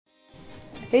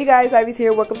Hey guys, Ivy's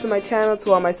here. Welcome to my channel.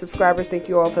 To all my subscribers, thank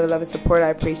you all for the love and support.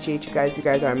 I appreciate you guys. You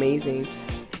guys are amazing.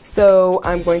 So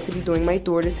I'm going to be doing my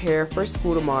daughter's hair for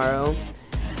school tomorrow.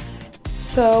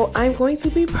 So I'm going to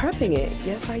be prepping it.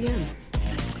 Yes, I am.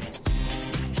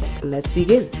 Let's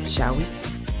begin, shall we?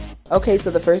 Okay, so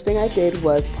the first thing I did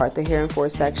was part the hair in 4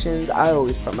 sections. I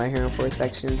always part my hair in 4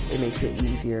 sections. It makes it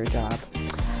easier job.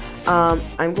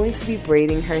 I'm going to be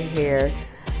braiding her hair.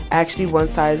 Actually, one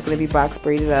side is going to be box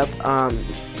braided up,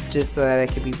 just so that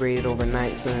it can be braided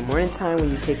overnight. So in the morning time,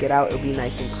 when you take it out, it'll be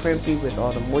nice and crimpy with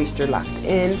all the moisture locked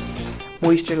in.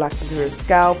 Moisture locked into her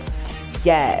scalp.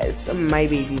 Yes, my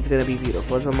baby's going to be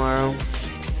beautiful tomorrow.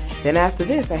 Then after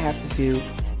this, I have to do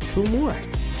 2 more.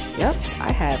 Yep,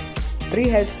 I have 3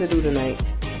 heads to do tonight.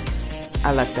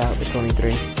 I lucked out, it's only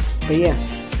 3. But yeah,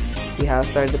 see how I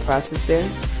started the process there?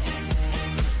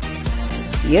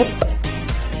 Yep,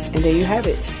 and there you have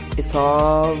it. It's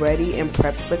all ready and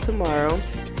prepped for tomorrow.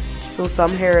 So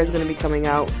some hair is going to be coming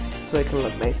out so it can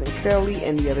look nice and curly,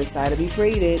 and the other side will be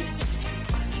braided.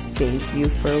 Thank you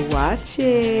for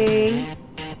watching.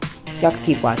 Y'all can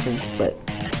keep watching, but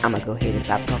I'm going to go ahead and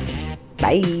stop talking.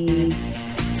 Bye.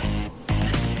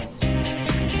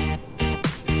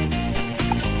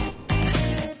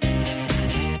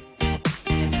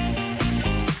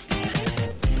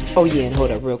 Oh yeah, and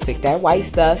hold up real quick. That white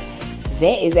stuff,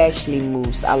 that is actually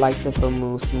mousse. I like to put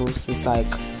mousse. Mousse is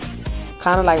like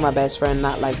kind of like my best friend,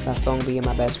 not like sazon being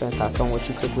my best friend. Sazon, what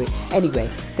you cook with. Anyway,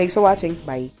 thanks for watching.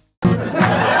 Bye.